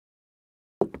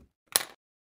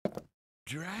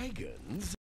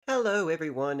dragons? Hello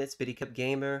everyone, it's BitteaCup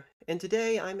Gamer, and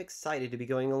today I'm excited to be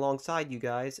going alongside you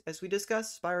guys as we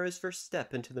discuss Spyro's first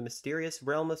step into the mysterious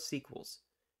realm of sequels,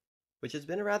 which has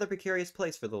been a rather precarious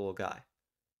place for the little guy.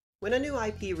 When a new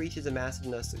IP reaches a massive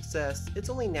enough success, it's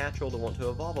only natural to want to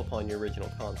evolve upon your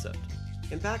original concept.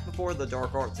 In fact, before the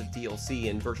dark arts of DLC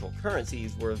and virtual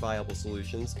currencies were viable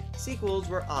solutions, sequels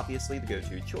were obviously the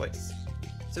go-to choice.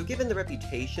 So given the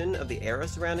reputation of the era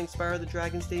surrounding Spyro the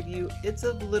Dragon's debut, it's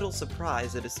of little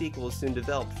surprise that a sequel is soon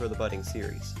developed for the budding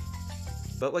series.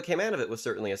 But what came out of it was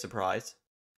certainly a surprise.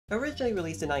 Originally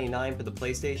released in '99 for the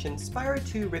PlayStation, Spyro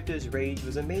 2 Ripto's Rage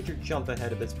was a major jump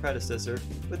ahead of its predecessor,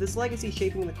 with its legacy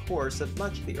shaping the course of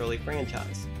much of the early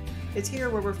franchise. It's here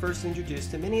where we're first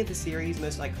introduced to many of the series'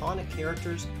 most iconic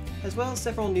characters, as well as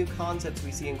several new concepts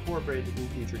we see incorporated in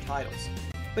future titles.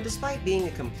 But despite being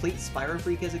a complete Spyro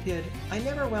freak as a kid, I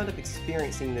never wound up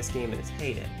experiencing this game in its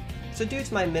heyday. So due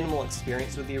to my minimal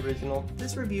experience with the original,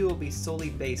 this review will be solely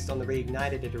based on the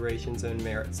Reignited iteration's own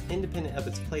merits, independent of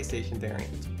its PlayStation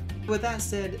variant. With that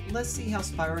said, let's see how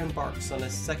Spyro embarks on a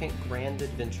second grand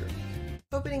adventure.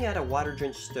 Opening at a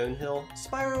water-drenched stone hill,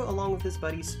 Spyro along with his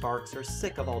buddy Sparks are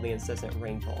sick of all the incessant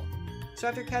rainfall. So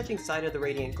after catching sight of the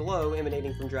radiant glow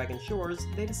emanating from Dragon Shores,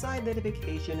 they decide that a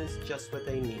vacation is just what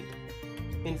they need.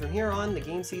 And from here on, the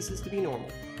game ceases to be normal.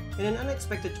 In an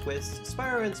unexpected twist,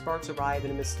 Spyro and Sparks arrive in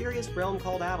a mysterious realm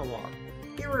called Avalar.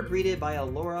 Here we're greeted by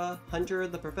Allura, Hunter,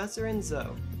 the Professor, and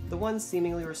Zoe, the ones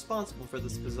seemingly responsible for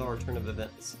this bizarre turn of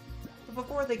events. But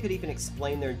before they could even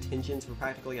explain their intentions for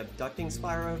practically abducting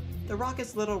Spyro, the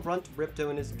raucous little runt Ripto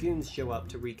and his goons show up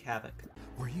to wreak havoc.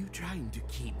 Were you trying to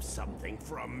keep something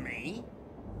from me?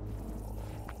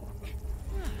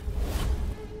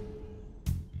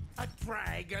 A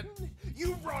dragon?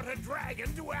 You brought a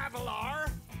dragon to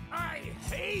Avalar? I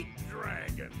hate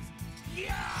dragons!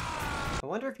 Yeah! I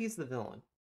wonder if he's the villain.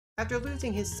 After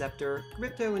losing his scepter,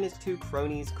 Ripto and his two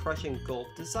cronies, Crush and Gulp,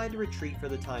 decide to retreat for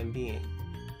the time being.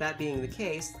 That being the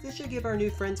case, this should give our new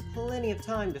friends plenty of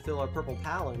time to fill our purple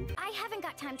Palin. I haven't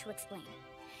got time to explain.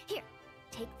 Here,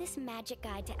 take this magic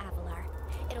guide to Avalar.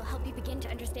 It'll help you begin to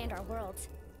understand our worlds.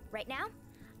 Right now,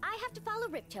 I have to follow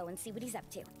Ripto and see what he's up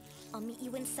to. I'll meet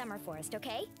you in Summer Forest,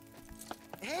 okay?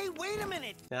 Hey, wait a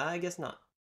minute! I guess not.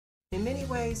 In many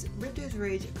ways, Ripto's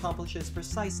Rage accomplishes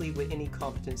precisely what any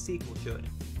competent sequel should.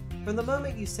 From the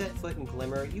moment you set foot in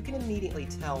Glimmer, you can immediately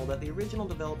tell that the original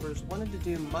developers wanted to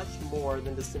do much more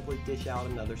than to simply dish out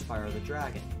another Spyro the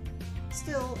Dragon.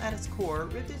 Still, at its core,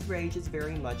 Ripto's Rage is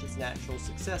very much its natural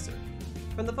successor.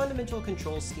 From the fundamental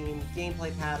control scheme,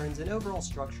 gameplay patterns, and overall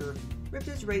structure,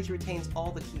 Ripto's Rage retains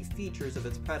all the key features of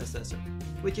its predecessor,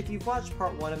 which if you've watched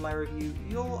part 1 of my review,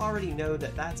 you'll already know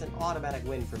that that's an automatic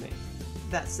win for me.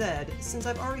 That said, since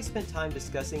I've already spent time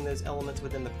discussing those elements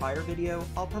within the prior video,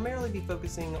 I'll primarily be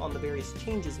focusing on the various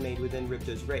changes made within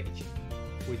Ripto's Rage,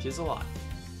 which is a lot.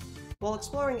 While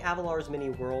exploring Avalar's many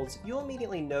worlds, you'll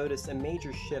immediately notice a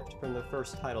major shift from the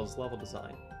first title's level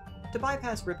design. To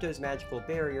bypass Ripto's magical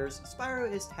barriers,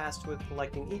 Spyro is tasked with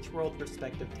collecting each world's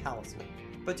respective talisman.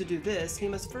 But to do this, he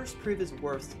must first prove his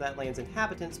worth to that land's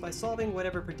inhabitants by solving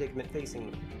whatever predicament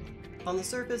facing them. On the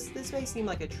surface, this may seem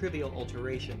like a trivial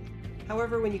alteration.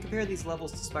 However, when you compare these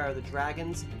levels to Spyro the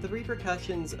Dragon's, the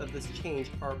repercussions of this change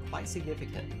are quite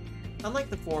significant. Unlike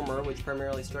the former, which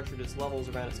primarily structured its levels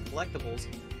around its collectibles,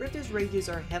 Ripto's Rages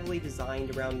are heavily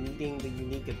designed around meeting the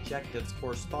unique objectives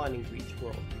corresponding to each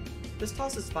world. This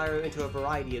tosses Spyro into a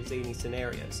variety of zany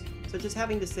scenarios, such as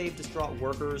having to save distraught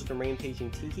workers from rampaging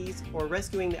tikis, or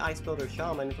rescuing the Ice Builder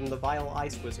Shaman from the vile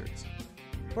ice wizards.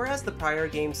 Whereas the prior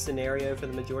game's scenario for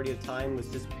the majority of time was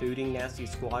just booting nasty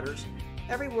squatters,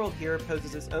 every world here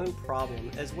poses its own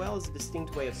problem as well as a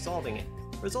distinct way of solving it,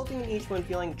 resulting in each one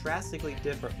feeling drastically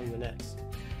different from the next.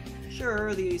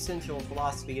 Sure, the essential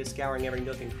philosophy of scouring every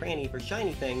nook and cranny for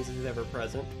shiny things is ever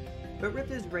present, but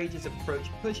Ripto's Rage's approach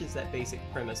pushes that basic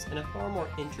premise in a far more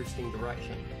interesting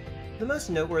direction. The most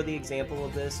noteworthy example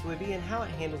of this would be in how it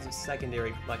handles its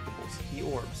secondary collectibles, the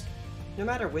orbs. No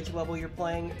matter which level you're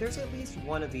playing, there's at least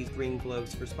one of these green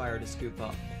globes for Spyro to scoop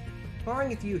up.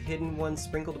 Barring a few hidden ones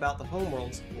sprinkled about the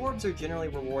homeworlds, orbs are generally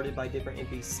rewarded by different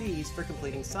NPCs for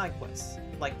completing side quests,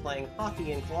 like playing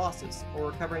hockey in Colossus, or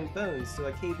recovering bones so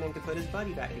a caveman can put his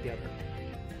buddy back together.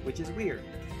 Which is weird.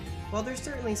 While there's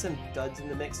certainly some duds in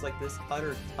the mix like this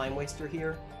utter time waster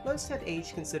here, most have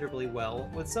aged considerably well,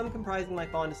 with some comprising my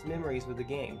fondest memories with the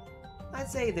game. I'd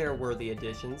say they're worthy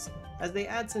additions, as they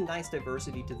add some nice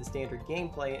diversity to the standard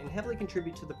gameplay and heavily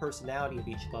contribute to the personality of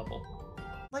each level.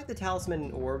 Like the talisman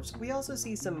and orbs, we also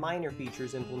see some minor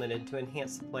features implemented to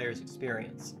enhance the player's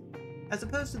experience. As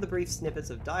opposed to the brief snippets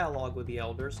of dialogue with the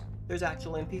elders, there's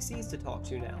actual NPCs to talk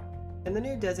to now, and the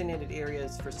new designated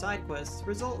areas for side quests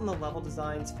result in the level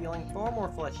designs feeling far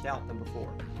more fleshed out than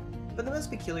before. But the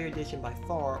most peculiar addition by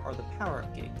far are the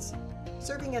power-up gates.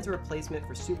 Serving as a replacement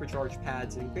for supercharged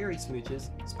pads and berry smooches,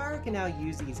 Spyro can now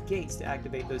use these gates to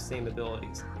activate those same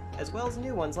abilities, as well as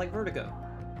new ones like Vertigo.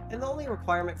 And the only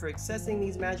requirement for accessing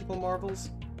these magical marvels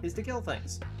is to kill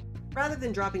things. Rather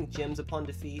than dropping gems upon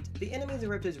defeat, the enemies in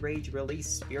Ripto's Rage release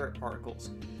spirit particles,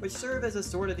 which serve as a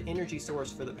sort of energy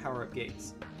source for the power-up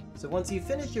gates. So once you've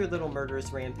finished your little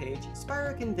murderous rampage,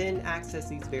 Spyro can then access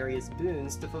these various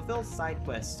boons to fulfill side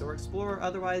quests or explore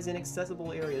otherwise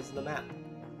inaccessible areas of the map.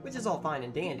 Which is all fine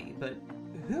and dandy, but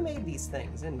who made these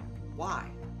things and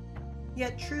why?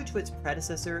 Yet true to its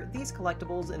predecessor, these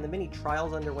collectibles and the many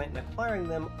trials underwent in acquiring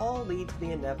them all lead to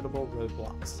the inevitable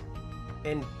roadblocks.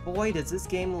 And boy does this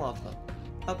game love them.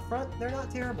 Up front, they're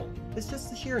not terrible, it's just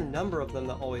the sheer number of them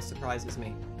that always surprises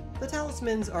me. The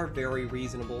talismans are very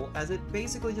reasonable, as it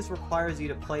basically just requires you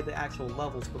to play the actual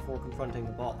levels before confronting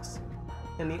the boss.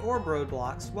 And the orb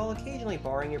roadblocks, while occasionally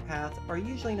barring your path, are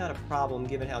usually not a problem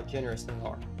given how generous they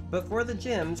are. But for the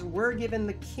gems, we're given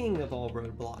the king of all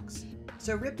roadblocks.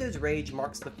 So Ripto's Rage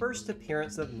marks the first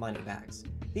appearance of Moneybags,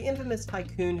 the infamous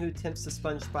tycoon who attempts to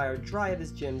sponge Spyro dry of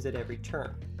his gems at every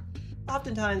turn.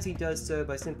 Oftentimes he does so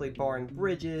by simply barring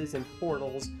bridges and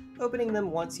portals, opening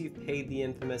them once you've paid the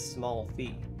infamous small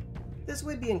fee. This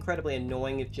would be incredibly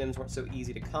annoying if gems weren't so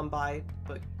easy to come by,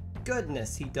 but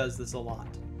goodness, he does this a lot.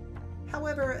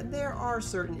 However, there are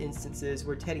certain instances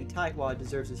where Teddy Tightwad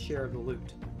deserves his share of the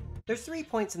loot. There's 3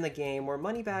 points in the game where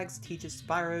Moneybags teaches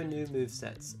Spyro new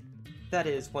movesets. That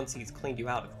is, once he's cleaned you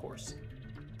out, of course.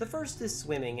 The first is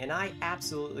swimming, and I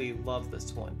absolutely love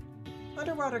this one.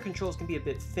 Underwater controls can be a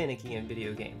bit finicky in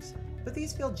video games, but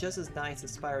these feel just as nice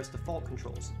as Spyro's default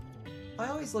controls. I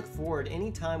always look forward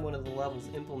any time one of the levels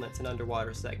implements an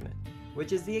underwater segment,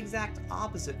 which is the exact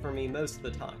opposite for me most of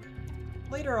the time.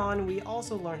 Later on, we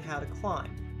also learn how to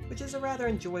climb, which is a rather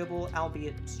enjoyable,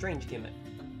 albeit strange gimmick.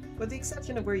 With the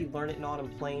exception of where you learn it in Autumn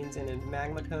Plains and in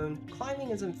Magma Cone,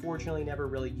 climbing is unfortunately never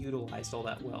really utilized all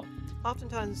that well,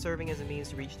 oftentimes serving as a means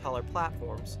to reach taller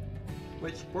platforms,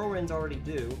 which whirlwinds already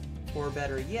do, or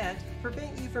better yet,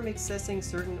 prevent you from accessing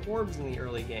certain orbs in the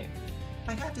early game.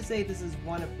 I have to say this is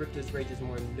one of Ripto's Rage's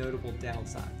more notable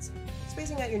downsides.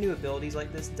 Spacing out your new abilities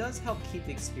like this does help keep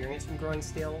the experience from growing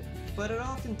stale, but it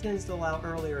often tends to allow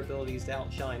earlier abilities to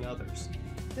outshine others.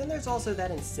 Then there's also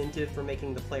that incentive for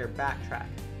making the player backtrack,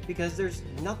 because there's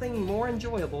nothing more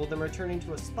enjoyable than returning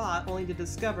to a spot only to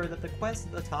discover that the quest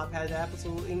at the top had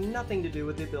absolutely nothing to do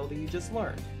with the ability you just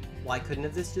learned. Why couldn't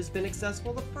have this just been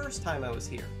accessible the first time I was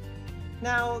here?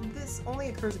 Now, this only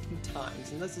occurs a few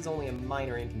times, and this is only a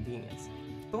minor inconvenience.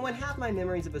 But when half my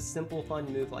memories of a simple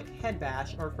fun move like Head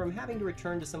Bash are from having to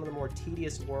return to some of the more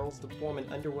tedious worlds to perform an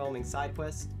underwhelming side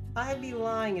quest, I'd be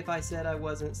lying if I said I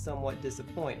wasn't somewhat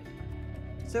disappointed.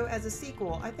 So as a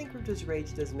sequel, I think Ripto's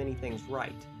Rage does many things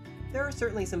right. There are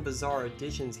certainly some bizarre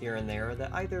additions here and there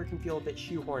that either can feel a bit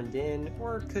shoehorned in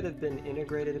or could have been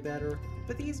integrated better,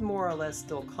 but these more or less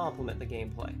still complement the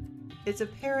gameplay. It's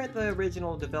apparent the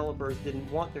original developers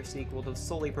didn't want their sequel to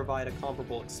solely provide a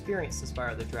comparable experience to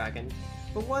Spyro the Dragon,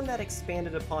 but one that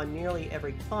expanded upon nearly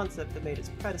every concept that made its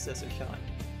predecessor shine.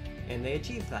 And they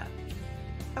achieved that.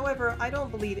 However, I don't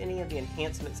believe any of the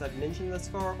enhancements I've mentioned thus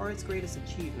far are its greatest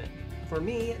achievement. For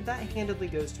me, that handedly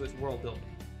goes to its world building.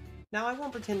 Now, I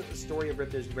won't pretend that the story of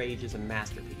Ripto's Rage is a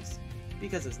masterpiece,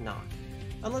 because it's not.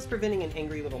 Unless preventing an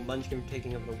angry little munchkin from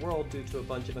taking over the world due to a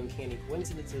bunch of uncanny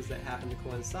coincidences that happen to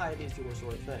coincide is your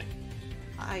sort of thing.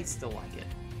 I still like it.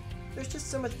 There's just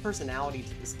so much personality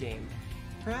to this game.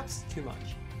 Perhaps too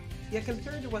much. Yet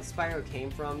compared to what Spyro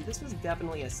came from, this was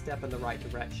definitely a step in the right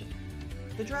direction.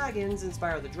 The dragons in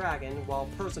Spyro the Dragon, while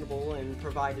personable and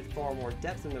provided far more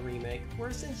depth in the remake, were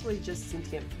essentially just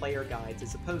sentient player guides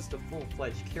as opposed to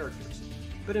full-fledged characters.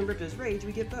 But in Ripto's Rage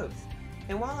we get both.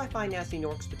 And while I find Nasty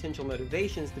Nork's potential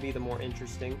motivations to be the more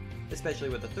interesting, especially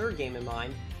with the third game in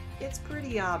mind, it's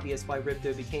pretty obvious why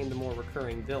Ripto became the more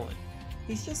recurring villain.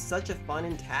 He's just such a fun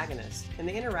antagonist, and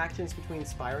the interactions between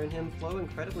Spyro and him flow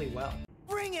incredibly well.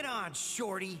 Bring it on,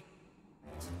 Shorty!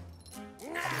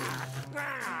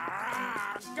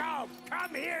 Go!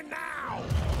 Come here now!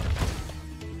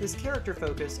 This character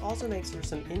focus also makes for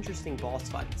some interesting boss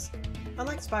fights.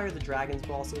 Unlike Spyro the Dragon's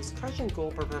bosses, Crush and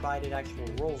Gulp are provided actual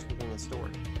roles within the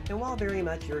story. And while very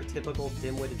much your typical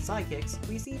dim-witted sidekicks,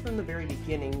 we see from the very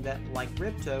beginning that, like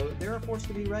Ripto, they're a force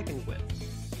to be reckoned with.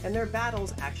 And their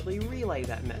battles actually relay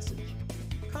that message.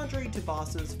 Contrary to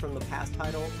bosses from the past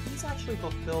title, these actually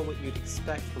fulfill what you'd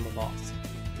expect from a boss.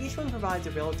 Each one provides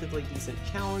a relatively decent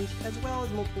challenge, as well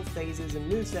as multiple phases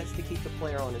and movesets to keep the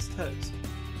player on his toes.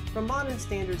 From modern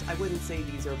standards, I wouldn't say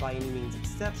these are by any means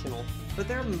exceptional, but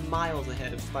they're miles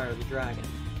ahead of Spyro the Dragon.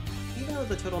 Even with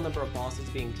the total number of bosses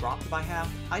being dropped by half,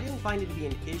 I didn't find it to be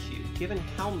an issue, given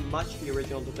how much the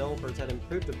original developers had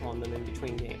improved upon them in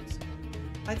between games.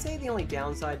 I'd say the only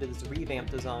downside to this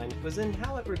revamped design was in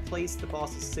how it replaced the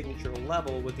boss's signature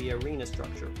level with the arena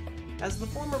structure, as the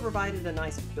former provided a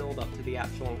nice build-up to the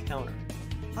actual encounter.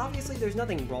 Obviously there's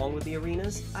nothing wrong with the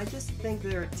arenas, I just think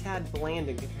they're a tad bland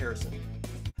in comparison.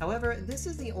 However, this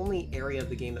is the only area of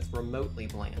the game that's remotely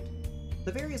bland.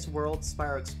 The various worlds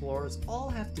Spyro explores all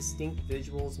have distinct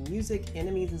visuals, music,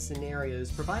 enemies, and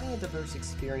scenarios, providing a diverse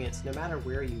experience no matter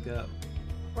where you go.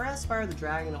 Whereas Spyro the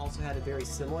Dragon also had a very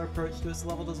similar approach to its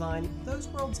level design, those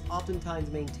worlds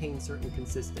oftentimes maintain certain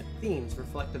consistent themes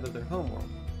reflective of their homeworld.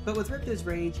 But with Ripto's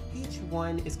Rage, each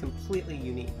one is completely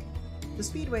unique. The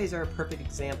speedways are a perfect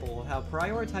example of how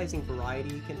prioritizing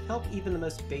variety can help even the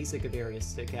most basic of areas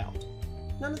stick out.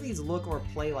 None of these look or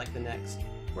play like the next,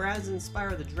 whereas in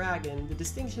Spyro the Dragon, the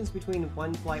distinctions between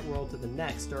one flight world to the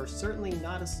next are certainly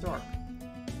not as stark.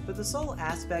 But the sole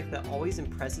aspect that always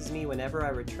impresses me whenever I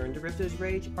return to Ripto's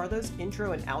Rage are those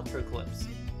intro and outro clips.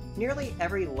 Nearly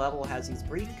every level has these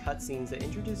brief cutscenes that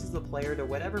introduces the player to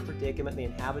whatever predicament the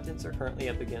inhabitants are currently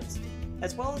up against,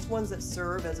 as well as ones that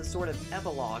serve as a sort of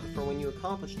epilogue for when you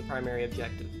accomplish the primary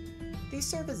objective. These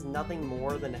serve as nothing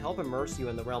more than to help immerse you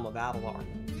in the realm of Avalar,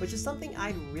 which is something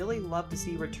I'd really love to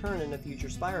see return in a future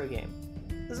Spyro game.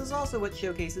 This is also what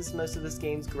showcases most of this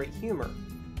game's great humor,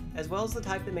 as well as the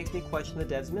type that makes me question the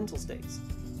devs' mental states.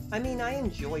 I mean, I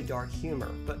enjoy dark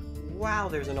humor, but wow,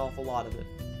 there's an awful lot of it.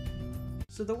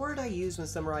 So the word I used when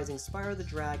summarizing Spyro the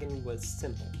Dragon was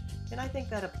simple, and I think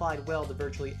that applied well to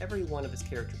virtually every one of its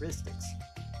characteristics.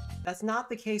 That's not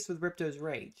the case with Ripto's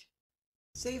Rage.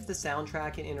 Save the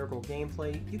soundtrack and integral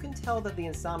gameplay, you can tell that the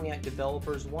Insomniac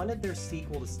developers wanted their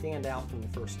sequel to stand out from the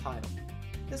first title.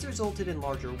 This resulted in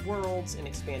larger worlds, an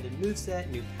expanded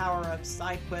moveset, new power-ups,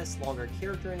 side quests, longer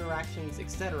character interactions,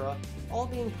 etc., all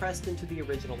being pressed into the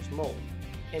original's mold,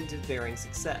 and to varying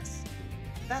success.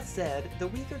 That said, the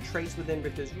weaker traits within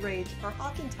Ripto's Rage are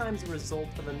oftentimes a result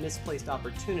of a misplaced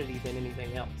opportunity than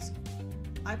anything else.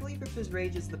 I believe Ripto's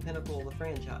Rage is the pinnacle of the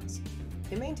franchise.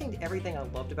 It maintained everything I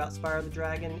loved about Spyro the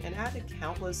Dragon and added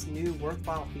countless new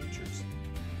worthwhile features.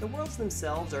 The worlds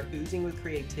themselves are oozing with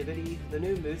creativity, the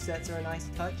new movesets are a nice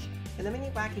touch, and the many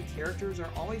wacky characters are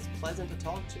always pleasant to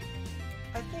talk to.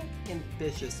 I think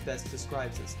ambitious best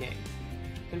describes this game.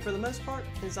 And for the most part,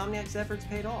 Insomniac's efforts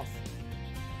paid off.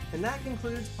 And that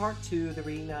concludes part 2 of the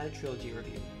Reignited Trilogy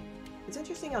review. It's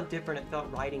interesting how different it felt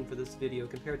writing for this video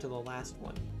compared to the last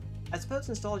one. I suppose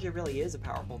nostalgia really is a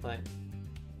powerful thing.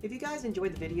 If you guys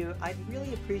enjoyed the video, I'd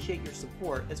really appreciate your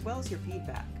support as well as your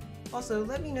feedback. Also,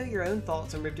 let me know your own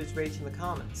thoughts on Ripto's Rage in the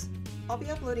comments. I'll be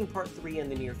uploading part 3 in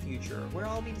the near future, where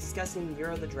I'll be discussing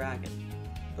Year of the Dragon.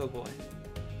 Oh boy.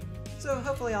 So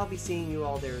hopefully I'll be seeing you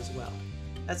all there as well.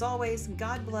 As always,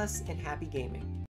 God bless and happy gaming.